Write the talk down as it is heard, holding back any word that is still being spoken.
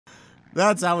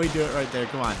That's how we do it right there.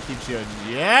 Come on, keep shooting.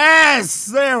 Yes!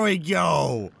 There we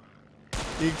go!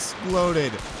 He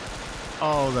exploded.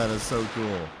 Oh, that is so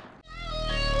cool.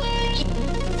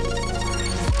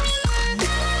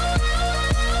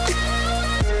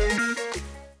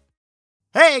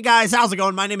 Hey guys, how's it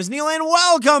going? My name is Neil and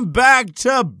welcome back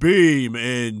to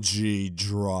BEAMNG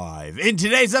Drive. In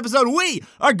today's episode, we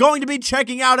are going to be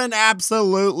checking out an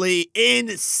absolutely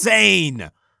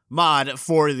insane mod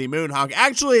for the Moonhawk.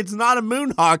 Actually, it's not a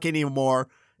Moonhawk anymore.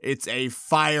 It's a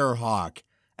FireHawk,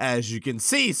 as you can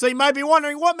see. So you might be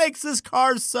wondering, what makes this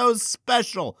car so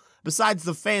special besides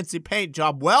the fancy paint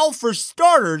job? Well, for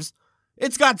starters,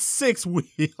 it's got 6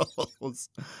 wheels.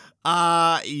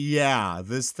 Yeah,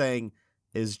 this thing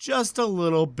is just a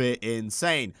little bit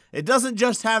insane. It doesn't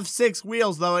just have 6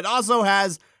 wheels, though. It also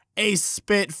has a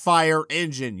Spitfire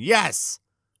engine. Yes,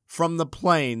 from the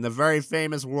plane, the very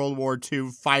famous World War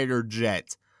II fighter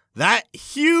jet. That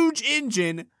huge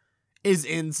engine is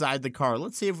inside the car.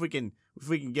 Let's see if we can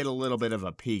get a little bit of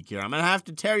a peek here. I'm gonna have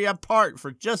to tear you apart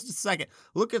for just a second.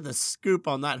 Look at the scoop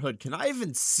on that hood. Can I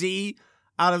even see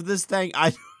out of this thing?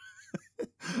 I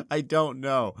don't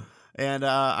know. And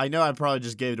I know I probably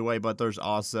just gave it away, but there's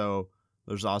also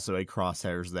a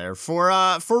crosshairs there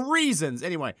for reasons.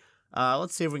 Anyway,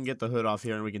 let's see if we can get the hood off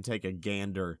here and we can take a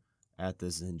gander at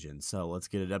this engine. So let's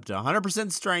get it up to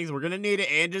 100% strength. We're gonna need it,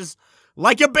 and just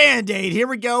like a band-aid, here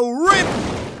we go. Rip!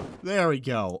 There we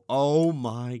go. Oh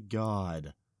my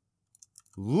god.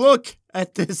 Look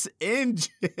at this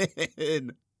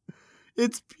engine.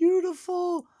 It's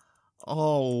beautiful.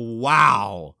 Oh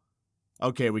wow.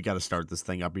 Okay, we got to start this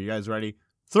thing up. Are you guys ready?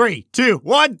 3, 2,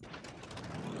 1.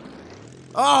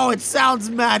 Oh, it sounds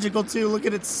magical too. Look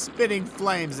at it spitting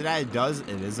flames. It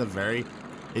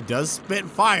does spit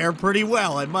fire pretty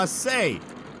well, I must say.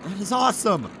 That is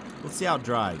awesome. Let's see how it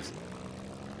drives.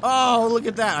 Oh, look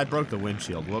at that. I broke the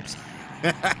windshield. Whoops.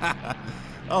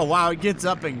 Oh, wow. It gets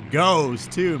up and goes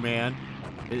too, man.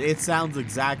 It sounds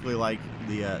exactly like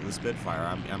the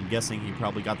Spitfire. I'm guessing he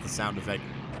probably got the sound effect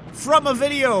from a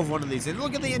video of one of these. And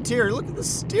look at the interior. Look at the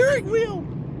steering wheel.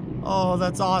 Oh,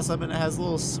 that's awesome. And it has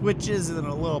little switches and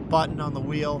a little button on the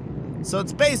wheel. So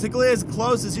it's basically as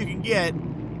close as you can get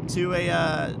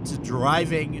to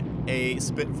driving a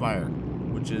Spitfire,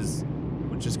 which is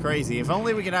crazy. If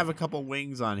only we could have a couple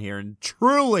wings on here and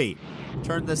truly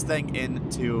turn this thing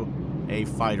into a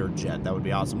fighter jet. That would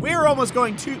be awesome. We're almost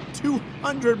going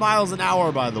 200 miles an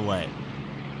hour, by the way.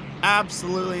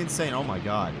 Absolutely insane. Oh my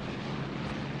god.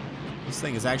 This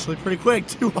thing is actually pretty quick.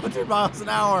 200 miles an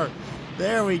hour.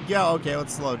 There we go. Okay,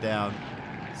 let's slow down.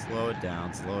 Slow it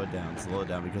down, slow it down, slow it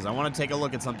down, because I want to take a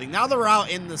look at something. Now that we're out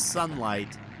in the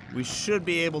sunlight, we should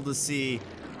be able to see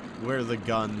where the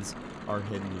guns are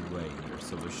hidden away here.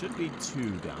 So there should be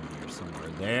 2 down here somewhere.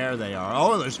 There they are.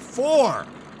 Oh, there's 4.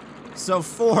 So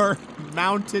 4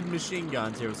 mounted machine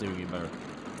guns. Here, let's see if we can better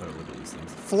look at these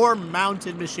things. 4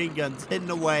 mounted machine guns hidden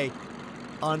away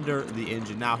under the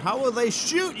engine. Now, how will they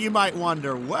shoot, you might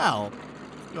wonder? Well,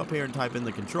 go up here and type in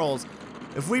the controls.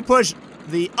 If we push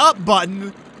the up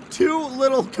button, 2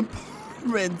 little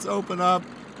compartments open up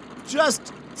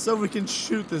just so we can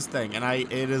shoot this thing. And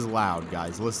it is loud,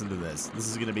 guys. Listen to this. This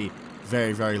is going to be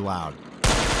very, very loud.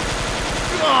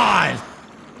 God!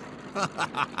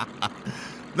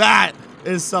 That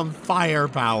is some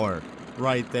firepower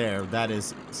right there. That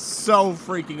is so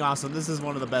freaking awesome. This is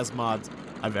one of the best mods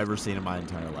I've ever seen in my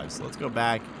entire life. So let's go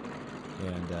back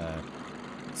and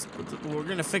we're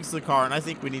gonna fix the car, and I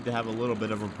think we need to have a little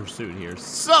bit of a pursuit here.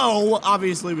 So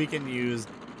obviously we can use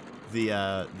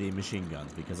the machine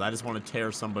guns, because I just want to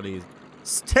tear somebody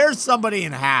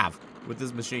in half with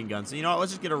this machine gun. So you know what?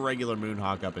 Let's just get a regular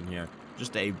Moonhawk up in here,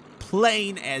 just a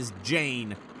plain as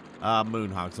Jane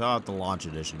Moonhawk. So I'll have the launch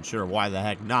edition. Sure, why the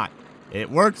heck not? It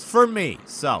works for me.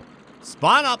 So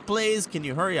spawn up, please. Can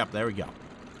you hurry up? There we go.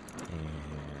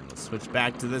 And let's switch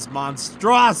back to this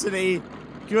monstrosity.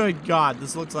 Good God,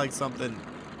 this looks like something,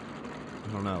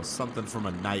 I don't know, something from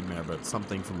a nightmare, but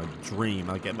something from a dream.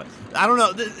 Like, I don't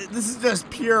know, this is just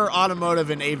pure automotive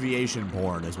and aviation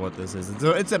porn is what this is.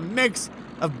 It's a mix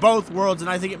of both worlds,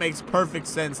 and I think it makes perfect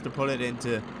sense to put it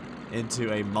into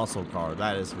a muscle car.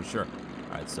 That is for sure.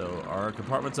 All right, so are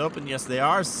compartments open? Yes, they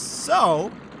are.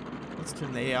 So let's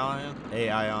turn the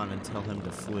AI on and tell him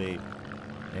to flee.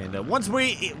 And once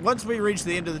we reach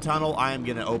the end of the tunnel, I am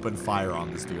gonna open fire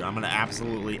on this dude. I'm gonna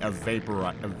absolutely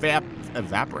vaporize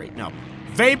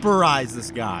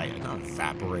this guy. Not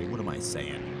evaporate. What am I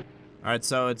saying? All right,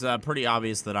 so it's pretty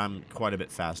obvious that I'm quite a bit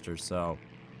faster. So,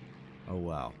 oh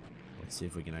wow. Let's see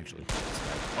if we can actually.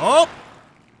 Oh,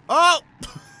 oh,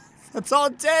 that's all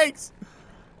it takes.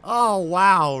 Oh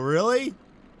wow, really?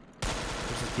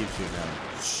 Let's keep shooting at him.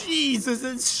 Jesus,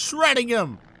 it's shredding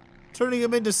him. Turning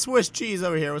him into Swiss cheese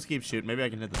over here. Let's keep shooting. Maybe I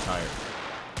can hit the tire.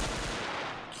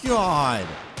 God.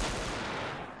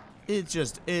 It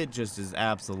just is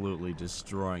absolutely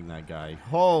destroying that guy.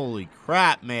 Holy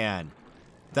crap, man.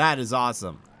 That is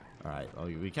awesome. All right. Oh,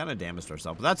 we kind of damaged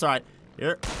ourselves, but that's all right.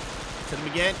 Here. Hit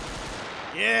him again.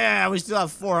 Yeah, we still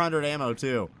have 400 ammo,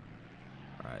 too.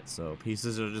 All right, so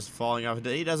pieces are just falling off.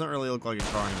 He doesn't really look like a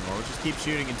car anymore. We'll just keep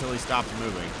shooting until he stops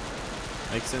moving.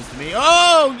 Makes sense to me.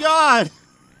 Oh, God!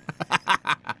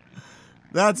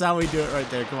 That's how we do it right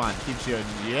there. Come on, keep shooting.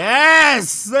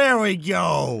 Yes! There we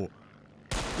go!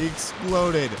 He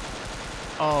exploded.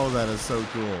 Oh, that is so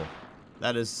cool.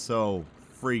 That is so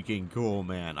freaking cool,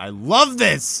 man. I love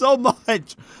this so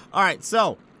much. All right,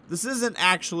 so this isn't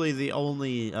actually the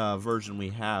only version we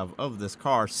have of this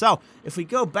car. So if we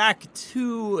go back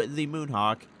to the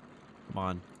Moonhawk, come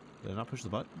on. Did I not push the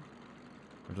button?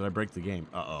 Or did I break the game?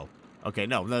 Uh-oh. Okay,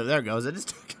 no, there it goes. It just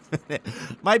took a minute.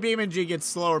 My BeamNG gets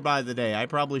slower by the day. I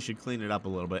probably should clean it up a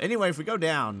little bit. Anyway, if we go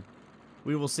down,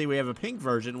 we will see we have a pink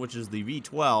version, which is the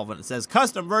V12, and it says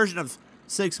custom version of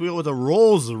 6-wheel with a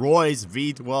Rolls-Royce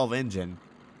V12 engine.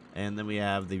 And then we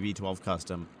have the V12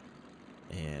 custom,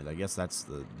 and I guess that's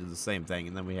the same thing.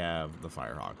 And then we have the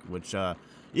FireHawk, which,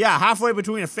 yeah, halfway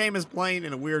between a famous plane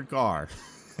and a weird car.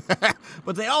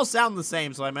 But they all sound the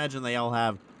same, so I imagine they all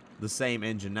have the same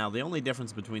engine. Now, the only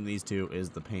difference between these two is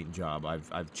the paint job.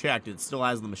 I've checked. It still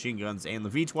has the machine guns, and the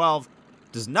V12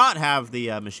 does not have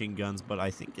the machine guns, but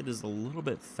I think it is a little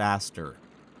bit faster.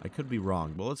 I could be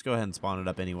wrong, but let's go ahead and spawn it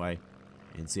up anyway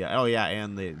and see. Oh, yeah,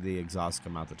 and the exhausts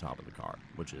come out the top of the car,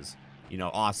 which is, you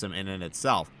know, awesome in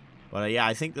itself. But, yeah,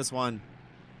 I think this one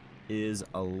is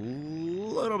a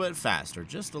little bit faster,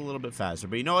 just a little bit faster.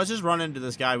 But, you know, let's just run into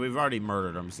this guy. We've already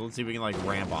murdered him, so let's see if we can, like,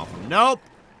 ramp off him. Nope!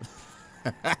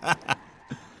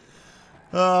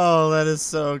 Oh, that is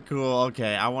so cool.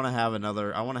 Okay, I want to have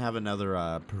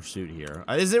another pursuit here.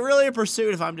 Is it really a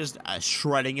pursuit if I'm just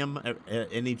shredding him at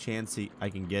any chance I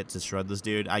can get to shred this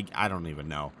dude? I don't even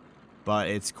know. But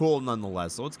it's cool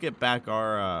nonetheless. So let's get back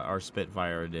our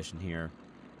Spitfire edition here.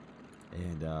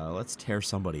 And let's tear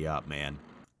somebody up, man.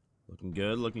 Looking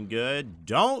good, looking good.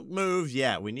 Don't move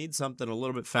yet. We need something a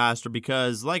little bit faster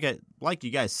because, like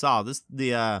you guys saw,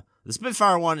 the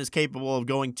Spitfire one is capable of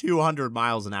going 200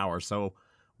 miles an hour. So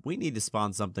we need to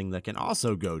spawn something that can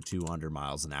also go 200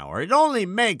 miles an hour. It only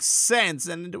makes sense.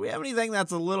 And do we have anything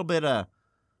that's a little bit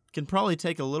can probably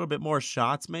take a little bit more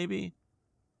shots? Maybe.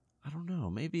 I don't know.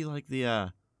 Maybe like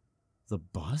the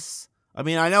bus. I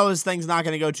mean, I know this thing's not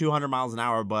going to go 200 miles an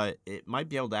hour, but it might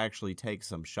be able to actually take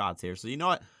some shots here. So you know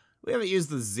what? We haven't used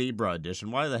the Zebra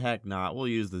edition. Why the heck not? We'll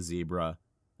use the Zebra.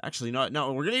 Actually, no,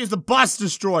 we're going to use the Bus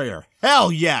Destroyer.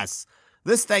 Hell yes!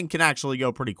 This thing can actually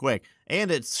go pretty quick,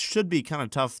 and it should be kind of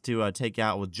tough to take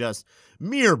out with just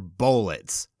mere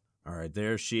bullets. All right,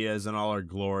 there she is in all her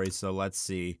glory, so let's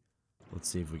see. Let's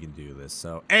see if we can do this.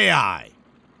 So, AI,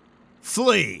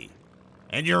 flee,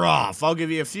 and you're off. I'll give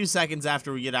you a few seconds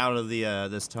after we get out of the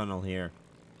this tunnel here.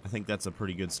 I think that's a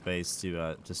pretty good space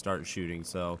to start shooting.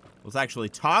 So let's actually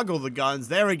toggle the guns.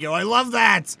 There we go. I love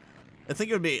that. I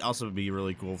think it would be also be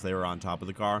really cool if they were on top of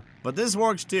the car. But this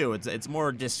works too. It's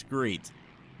more discreet.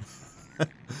 I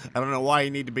don't know why you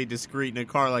need to be discreet in a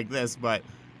car like this, but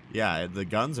yeah, the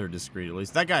guns are discreet at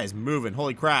least. That guy is moving.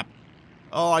 Holy crap.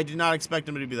 Oh, I did not expect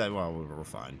him to be that. Well, we're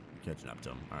fine. We're catching up to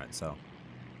him. All right, so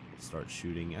let's start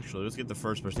shooting. Actually, let's get the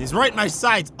first person. He's right in my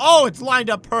sights. Oh, it's lined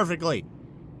up perfectly.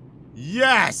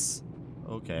 Yes!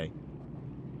 Okay.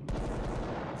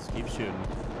 Let's keep shooting.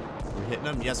 We're hitting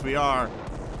them? Yes, we are.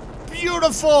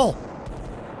 Beautiful!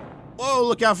 Whoa,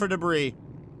 look out for debris.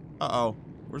 Uh-oh.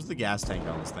 Where's the gas tank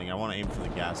on this thing? I want to aim for the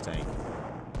gas tank.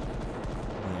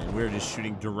 Man, we're just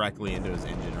shooting directly into his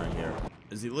engine right here.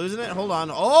 Is he losing it? Hold on.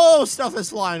 Oh, stuff is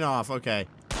flying off. Okay.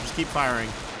 Just keep firing.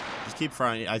 Just keep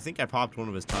firing. I think I popped one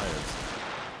of his tires.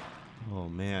 Oh,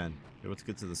 man. Here, let's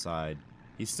get to the side.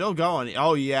 He's still going.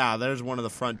 Oh, yeah. There's one of the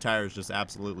front tires just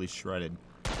absolutely shredded.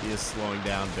 He is slowing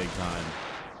down big time.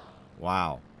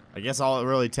 Wow. I guess all it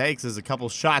really takes is a couple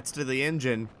shots to the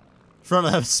engine from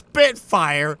a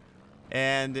Spitfire,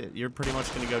 and you're pretty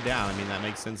much going to go down. I mean, that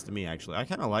makes sense to me, actually. I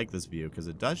kind of like this view because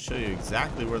it does show you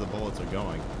exactly where the bullets are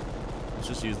going. Let's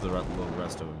just use the little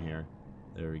rest of them here.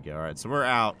 There we go. All right, so we're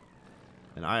out.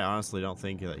 And I honestly don't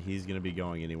think that he's going to be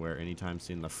going anywhere anytime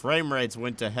soon. The frame rates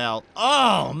went to hell.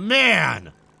 Oh,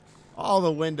 man! All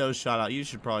the windows shot out. You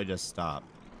should probably just stop.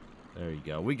 There you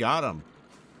go. We got him.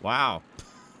 Wow.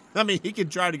 I mean, he can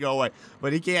try to go away,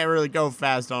 but he can't really go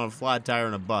fast on a flat tire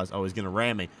and a bus. Oh, he's going to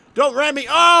ram me. Don't ram me!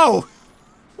 Oh!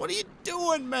 What are you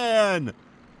doing, man?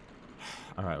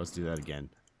 All right, let's do that again.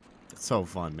 It's so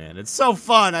fun, man. It's so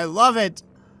fun. I love it.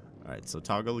 All right, so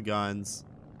toggle the guns.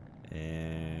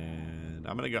 And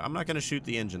I'm not gonna shoot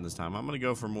the engine this time. I'm gonna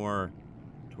go for more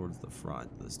towards the front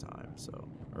this time. So,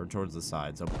 or towards the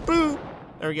side. So, boom!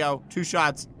 There we go. 2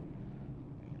 shots.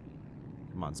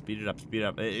 Come on, speed it up, speed it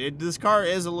up. This car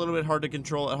is a little bit hard to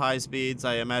control at high speeds.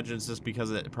 I imagine it's just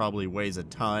because it probably weighs a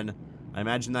ton. I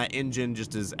imagine that engine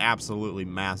just is absolutely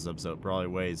massive, so it probably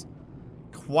weighs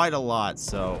quite a lot.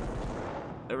 So,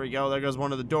 there we go. There goes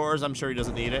one of the doors. I'm sure he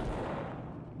doesn't need it.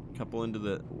 Couple into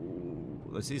the...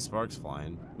 Ooh, I see sparks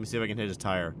flying. Let me see if I can hit his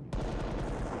tire.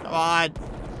 Come on!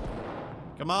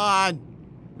 Come on!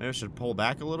 Maybe I should pull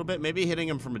back a little bit. Maybe hitting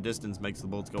him from a distance makes the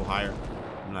bullets go higher.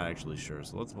 I'm not actually sure.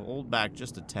 So let's hold back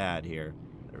just a tad here.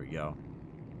 There we go.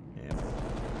 And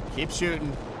keep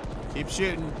shooting. Keep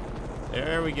shooting.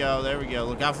 There we go. There we go.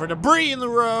 Look out for debris in the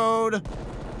road.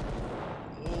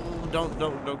 Ooh,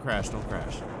 don't crash. Don't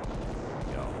crash. There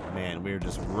we go. Man, we're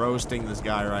just roasting this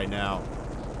guy right now.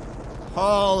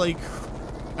 Holy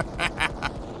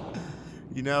crap.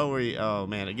 You know, oh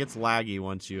man, it gets laggy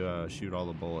once you shoot all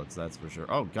the bullets, that's for sure.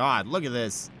 Oh god, look at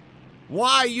this.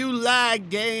 Why you lag,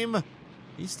 game?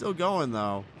 He's still going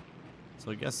though.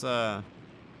 So I guess that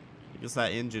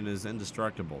engine is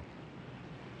indestructible.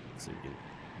 Let's see,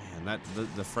 man,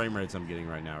 the frame rates I'm getting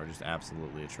right now are just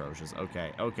absolutely atrocious.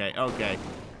 Okay, okay, okay.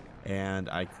 And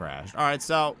I crashed. Alright,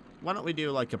 so why don't we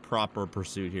do like a proper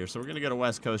pursuit here? So we're gonna go to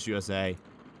West Coast, USA.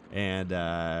 And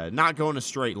not go in a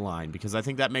straight line, because I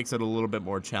think that makes it a little bit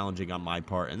more challenging on my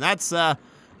part. And that's what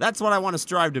I want to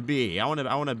strive to be. I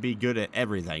want to be good at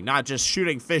everything, not just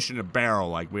shooting fish in a barrel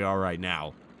like we are right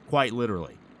now, quite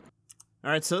literally.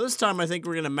 All right, so this time I think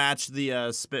we're gonna match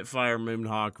the Spitfire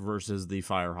Moonhawk versus the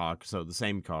FireHawk, so the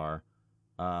same car.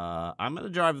 I'm gonna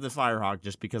drive the FireHawk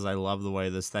just because I love the way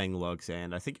this thing looks,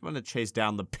 and I think I'm gonna chase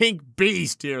down the pink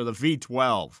beast here, the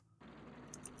V12.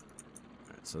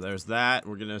 So there's that.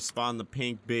 We're going to spawn the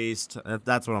pink beast.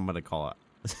 That's what I'm going to call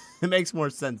it. It makes more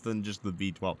sense than just the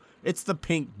V12. It's the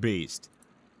pink beast.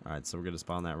 All right, so we're going to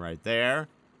spawn that right there.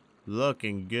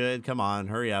 Looking good. Come on,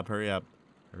 hurry up, hurry up.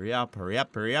 Hurry up, hurry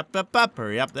up, hurry up, up, up,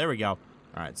 hurry up. There we go. All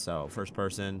right, so first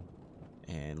person.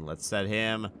 And let's set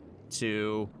him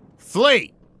to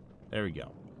flee. There we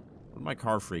go. What my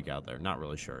car freak out there? Not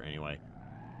really sure. Anyway,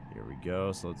 here we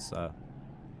go. So let's...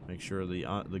 make sure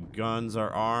the guns are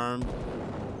armed.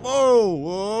 Whoa!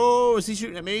 Whoa! Is he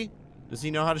shooting at me? Does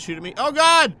he know how to shoot at me? Oh,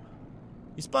 God!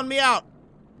 He spun me out.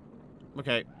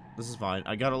 Okay, this is fine.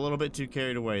 I got a little bit too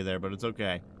carried away there, but it's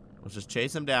okay. Let's just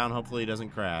chase him down. Hopefully he doesn't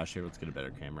crash. Here, let's get a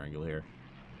better camera angle here.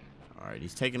 All right,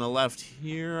 he's taking a left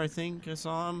here, I think. I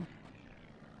saw him.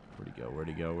 Where'd he go? Where'd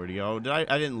he go? Where'd he go?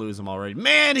 I didn't lose him already.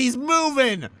 Man, he's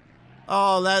moving!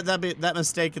 Oh, that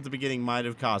mistake at the beginning might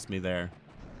have cost me there.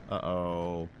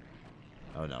 Uh-oh.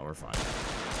 Oh, no, we're fine.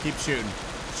 Just keep shooting.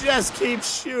 Just keep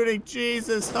shooting,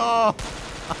 Jesus. Oh.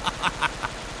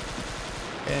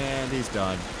 And he's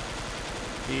done.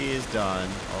 He is done.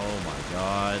 Oh, my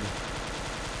God.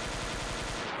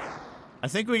 I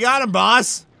think we got him,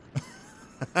 boss.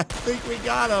 I think we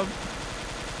got him.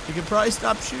 We can probably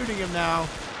stop shooting him now.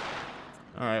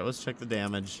 All right, let's check the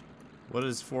damage. What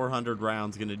is 400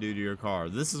 rounds going to do to your car?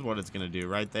 This is what it's going to do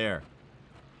right there.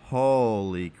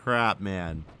 Holy crap,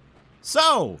 man.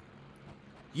 So,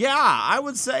 yeah, I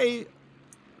would say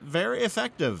very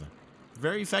effective.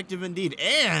 Very effective indeed.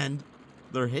 And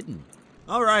they're hidden.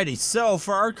 Alrighty, so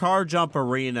for our car jump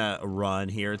arena run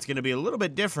here, it's going to be a little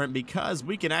bit different because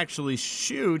we can actually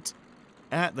shoot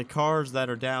at the cars that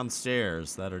are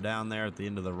downstairs, that are down there at the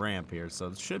end of the ramp here. So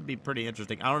it should be pretty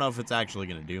interesting. I don't know if it's actually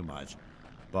going to do much,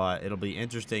 but it'll be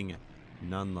interesting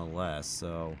nonetheless.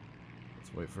 So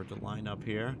let's wait for it to line up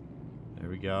here. There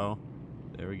we go.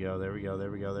 There we go. There we go.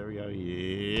 There we go. There we go.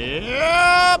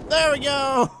 Yep. There we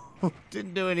go.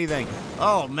 Didn't do anything.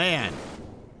 Oh, man.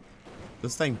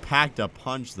 This thing packed a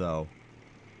punch, though.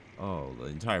 Oh, the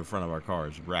entire front of our car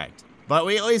is wrecked. But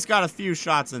we at least got a few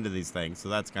shots into these things, so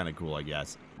that's kind of cool, I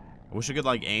guess. I wish I could,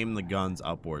 like, aim the guns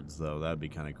upwards, though. That'd be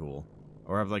kind of cool.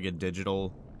 Or have, like, a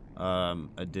digital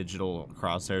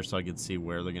crosshair so I could see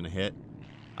where they're going to hit.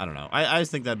 I don't know. I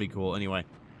just think that'd be cool. Anyway,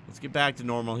 let's get back to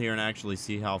normal here and actually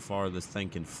see how far this thing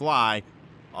can fly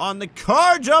on the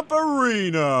car jump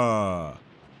arena.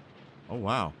 Oh,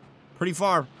 wow. Pretty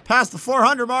far past the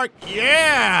 400 mark.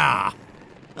 Yeah!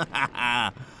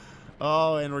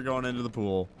 Oh, and we're going into the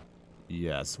pool.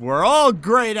 Yes, where all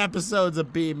great episodes of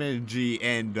BeamNG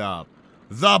end up.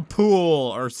 The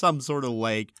pool, or some sort of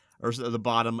lake, or the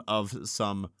bottom of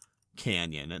some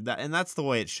canyon. And that's the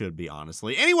way it should be,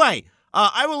 honestly. Anyway,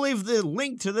 I will leave the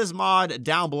link to this mod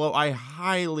down below. I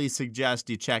highly suggest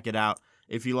you check it out.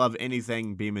 if you love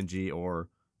anything BeamNG or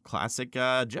classic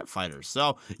jet fighters.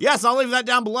 So, yes, I'll leave that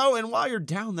down below. And while you're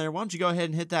down there, why don't you go ahead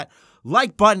and hit that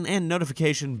like button and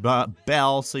notification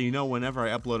bell so you know whenever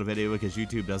I upload a video, because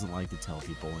YouTube doesn't like to tell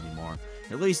people anymore.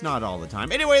 At least not all the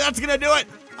time. Anyway, that's going to do it.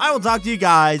 I will talk to you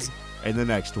guys in the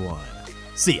next one.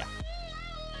 See ya.